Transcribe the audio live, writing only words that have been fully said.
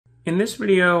In this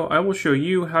video, I will show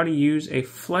you how to use a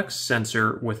flex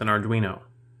sensor with an Arduino.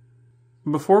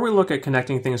 Before we look at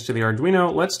connecting things to the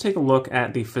Arduino, let's take a look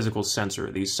at the physical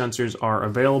sensor. These sensors are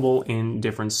available in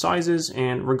different sizes,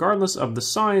 and regardless of the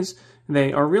size,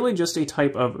 they are really just a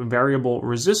type of variable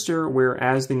resistor where,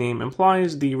 as the name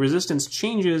implies, the resistance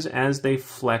changes as they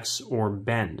flex or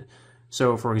bend.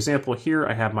 So for example, here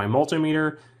I have my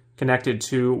multimeter connected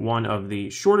to one of the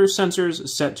shorter sensors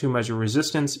set to measure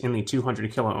resistance in the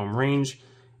 200 kilo ohm range.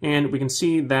 And we can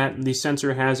see that the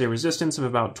sensor has a resistance of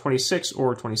about 26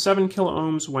 or 27 kilo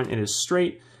ohms when it is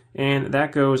straight, and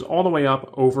that goes all the way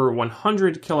up over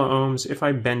 100 kilo ohms if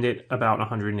I bend it about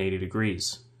 180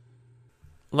 degrees.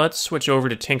 Let's switch over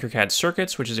to Tinkercad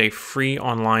Circuits, which is a free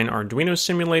online Arduino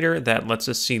simulator that lets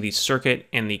us see the circuit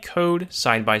and the code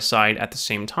side by side at the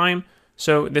same time.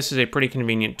 So this is a pretty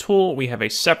convenient tool. We have a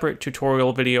separate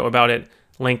tutorial video about it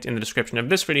linked in the description of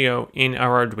this video in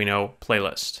our Arduino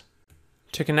playlist.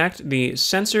 To connect the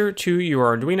sensor to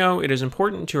your Arduino, it is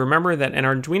important to remember that an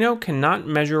Arduino cannot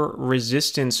measure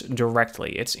resistance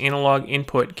directly. Its analog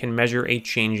input can measure a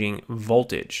changing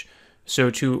voltage.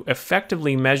 So to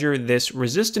effectively measure this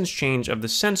resistance change of the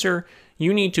sensor,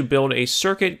 you need to build a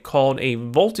circuit called a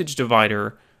voltage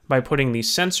divider by putting the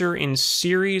sensor in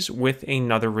series with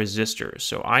another resistor.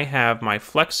 So I have my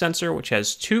flex sensor, which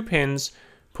has 2 pins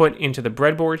put into the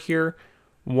breadboard here.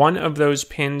 One of those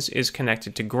pins is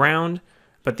connected to ground,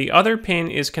 but the other pin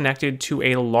is connected to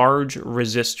a large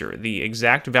resistor. The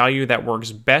exact value that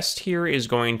works best here is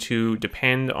going to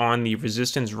depend on the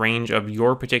resistance range of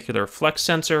your particular flex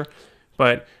sensor,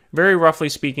 but very roughly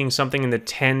speaking, something in the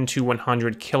 10 to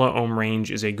 100 kilo ohm range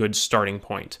is a good starting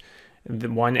point.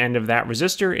 The one end of that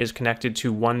resistor is connected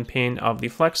to one pin of the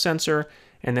flex sensor,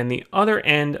 and then the other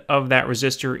end of that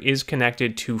resistor is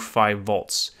connected to 5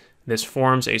 volts. This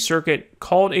forms a circuit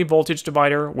called a voltage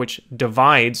divider, which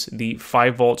divides the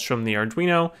 5 volts from the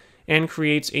Arduino and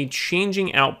creates a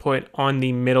changing output on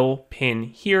the middle pin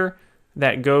here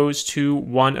that goes to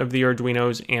one of the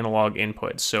Arduino's analog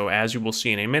inputs. So as you will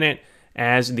see in a minute,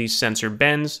 as the sensor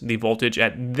bends, the voltage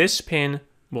at this pin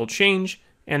will change,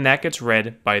 and that gets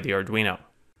read by the Arduino.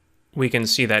 We can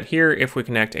see that here. If we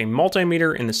connect a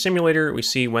multimeter in the simulator, we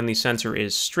see when the sensor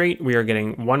is straight, we are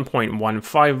getting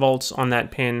 1.15 volts on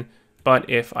that pin. But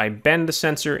if I bend the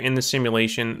sensor in the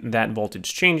simulation, that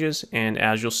voltage changes. And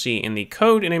as you'll see in the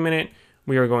code in a minute,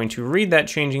 we are going to read that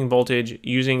changing voltage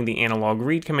using the analog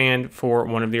read command for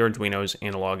one of the Arduino's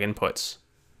analog inputs.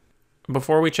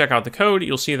 Before we check out the code,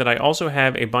 you'll see that I also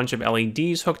have a bunch of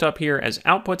LEDs hooked up here as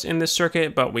outputs in this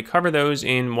circuit, but we cover those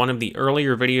in one of the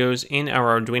earlier videos in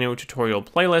our Arduino tutorial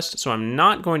playlist, so I'm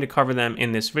not going to cover them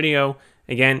in this video.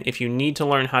 Again, if you need to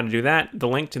learn how to do that, the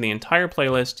link to the entire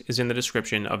playlist is in the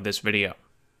description of this video.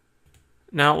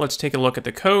 Now let's take a look at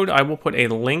the code. I will put a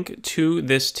link to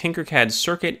this Tinkercad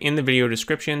circuit in the video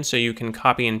description so you can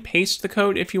copy and paste the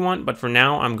code if you want, but for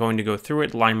now I'm going to go through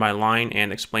it line by line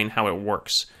and explain how it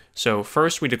works. So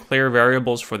first we declare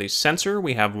variables for the sensor.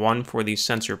 We have one for the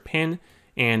sensor pin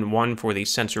and one for the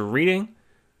sensor reading.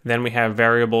 Then we have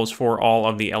variables for all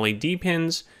of the LED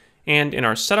pins. And in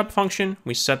our setup function,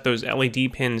 we set those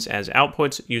LED pins as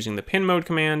outputs using the pin mode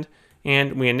command.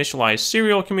 And we initialize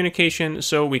serial communication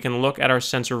so we can look at our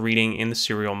sensor reading in the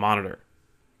serial monitor.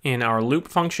 In our loop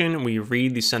function, we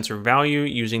read the sensor value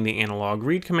using the analog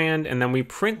read command, and then we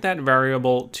print that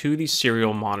variable to the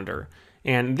serial monitor.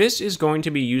 And this is going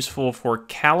to be useful for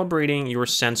calibrating your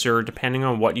sensor depending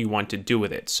on what you want to do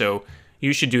with it. So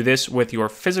you should do this with your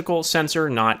physical sensor,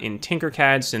 not in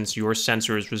Tinkercad, since your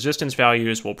sensor's resistance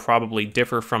values will probably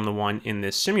differ from the one in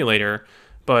this simulator.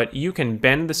 But you can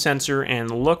bend the sensor and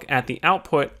look at the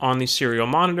output on the serial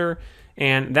monitor,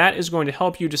 and that is going to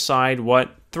help you decide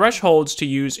what thresholds to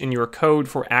use in your code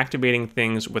for activating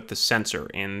things with the sensor.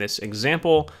 In this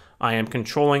example, I am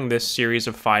controlling this series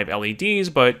of 5 LEDs,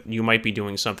 but you might be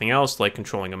doing something else like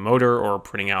controlling a motor or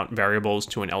printing out variables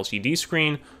to an LCD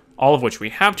screen, all of which we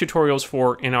have tutorials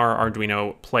for in our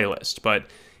Arduino playlist. But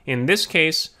in this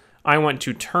case, I want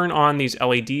to turn on these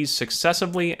LEDs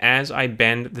successively as I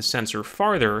bend the sensor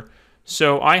farther,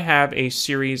 so I have a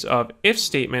series of if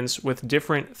statements with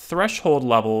different threshold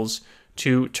levels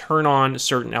to turn on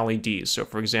certain LEDs. So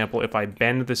for example, if I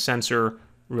bend the sensor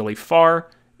really far,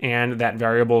 and that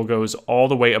variable goes all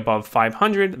the way above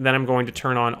 500, then I'm going to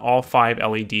turn on all 5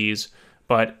 LEDs,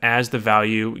 but as the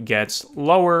value gets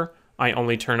lower, I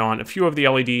only turn on a few of the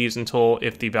LEDs until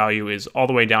if the value is all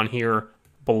the way down here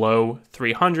below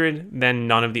 300, then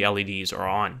none of the LEDs are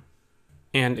on.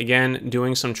 And again,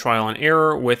 doing some trial and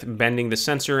error with bending the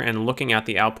sensor and looking at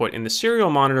the output in the serial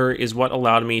monitor is what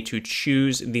allowed me to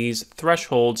choose these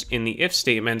thresholds in the if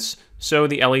statements so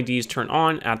the LEDs turn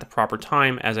on at the proper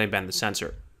time as I bend the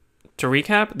sensor. To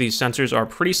recap, these sensors are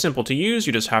pretty simple to use.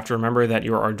 You just have to remember that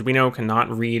your Arduino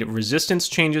cannot read resistance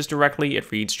changes directly.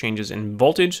 It reads changes in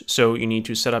voltage, so you need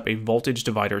to set up a voltage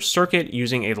divider circuit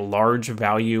using a large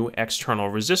value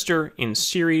external resistor in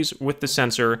series with the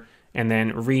sensor, and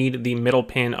then read the middle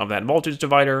pin of that voltage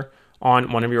divider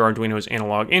on one of your Arduino's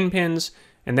analog in pins,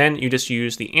 and then you just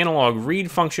use the analog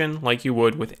read function like you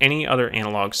would with any other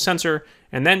analog sensor,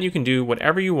 and then you can do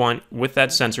whatever you want with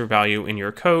that sensor value in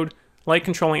your code, like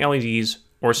controlling LEDs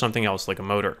or something else like a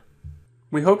motor.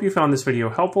 We hope you found this video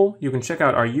helpful. You can check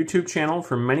out our YouTube channel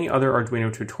for many other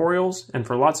Arduino tutorials, and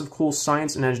for lots of cool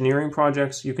science and engineering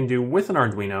projects you can do with an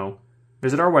Arduino,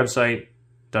 visit our website,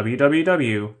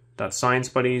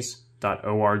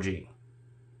 www.sciencebuddies.org.